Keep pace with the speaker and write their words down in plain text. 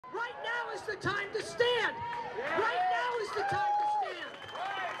is the time to stand. Right now is the time to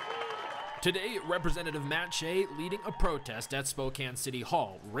stand. Today, Representative Matt Shea leading a protest at Spokane City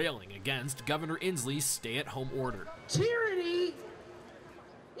Hall, railing against Governor Inslee's stay-at-home order. Tyranny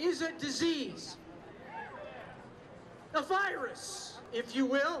is a disease, a virus, if you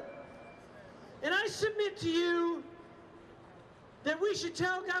will. And I submit to you that we should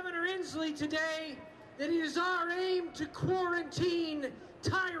tell Governor Inslee today that it is our aim to quarantine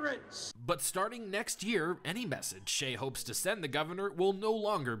tyrants. But starting next year, any message Shea hopes to send the governor will no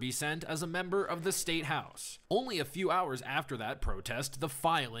longer be sent as a member of the state house. Only a few hours after that protest, the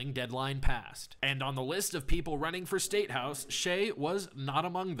filing deadline passed. And on the list of people running for state house, Shea was not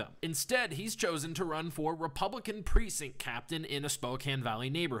among them. Instead, he's chosen to run for Republican precinct captain in a Spokane Valley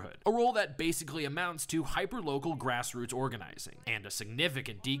neighborhood, a role that basically amounts to hyper-local grassroots organizing, and a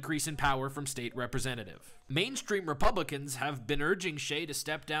significant decrease in power from state representative. Mainstream Republicans have been urging Shea to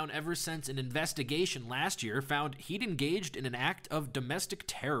step down ever since an investigation last year found he'd engaged in an act of domestic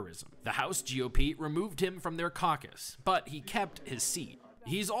terrorism. The House GOP removed him from their caucus, but he kept his seat.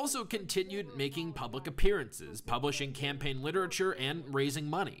 He's also continued making public appearances, publishing campaign literature, and raising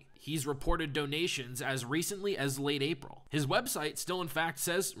money. He's reported donations as recently as late April. His website still in fact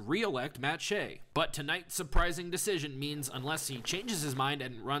says re-elect Matt Shea. But tonight's surprising decision means unless he changes his mind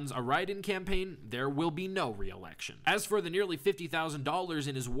and runs a write-in campaign, there will be no re-election. As for the nearly $50,000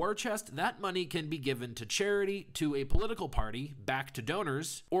 in his war chest, that money can be given to charity, to a political party, back to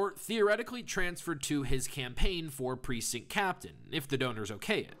donors, or theoretically transferred to his campaign for precinct captain, if the donors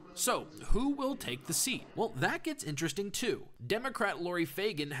okay it. So, who will take the seat? Well, that gets interesting too. Democrat Lori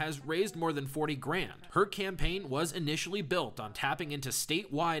Fagan has raised more than $40 grand. Her campaign was initially built on tapping into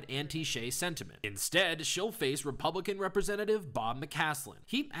statewide anti-Shea sentiment. Instead, she'll face Republican Representative Bob McCaslin.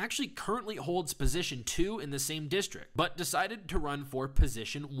 He actually currently holds position 2 in the same district, but decided to run for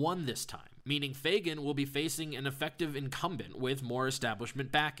position 1 this time, meaning Fagan will be facing an effective incumbent with more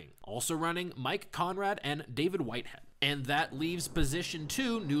establishment backing. Also running Mike Conrad and David Whitehead. And that leaves position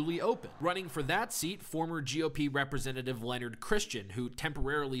 2 newly open. Running for that seat, former GOP Representative Leonard Christian, who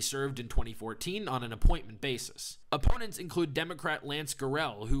temporarily served in 2014 on an appointment basis. Opponents include Democrat Lance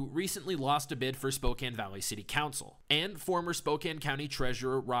Gorell, who recently lost a bid for Spokane Valley City Council, and former Spokane County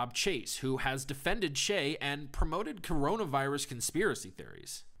Treasurer Rob Chase, who has defended Shea and promoted coronavirus conspiracy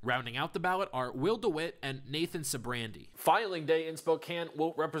theories. Rounding out the ballot are Will DeWitt and Nathan Sabrandi. Filing day in Spokane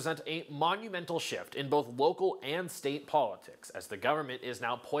will represent a monumental shift in both local and state politics, as the government is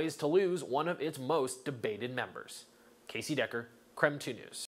now poised to lose one of its most debated members. Casey Decker, KREM 2 News.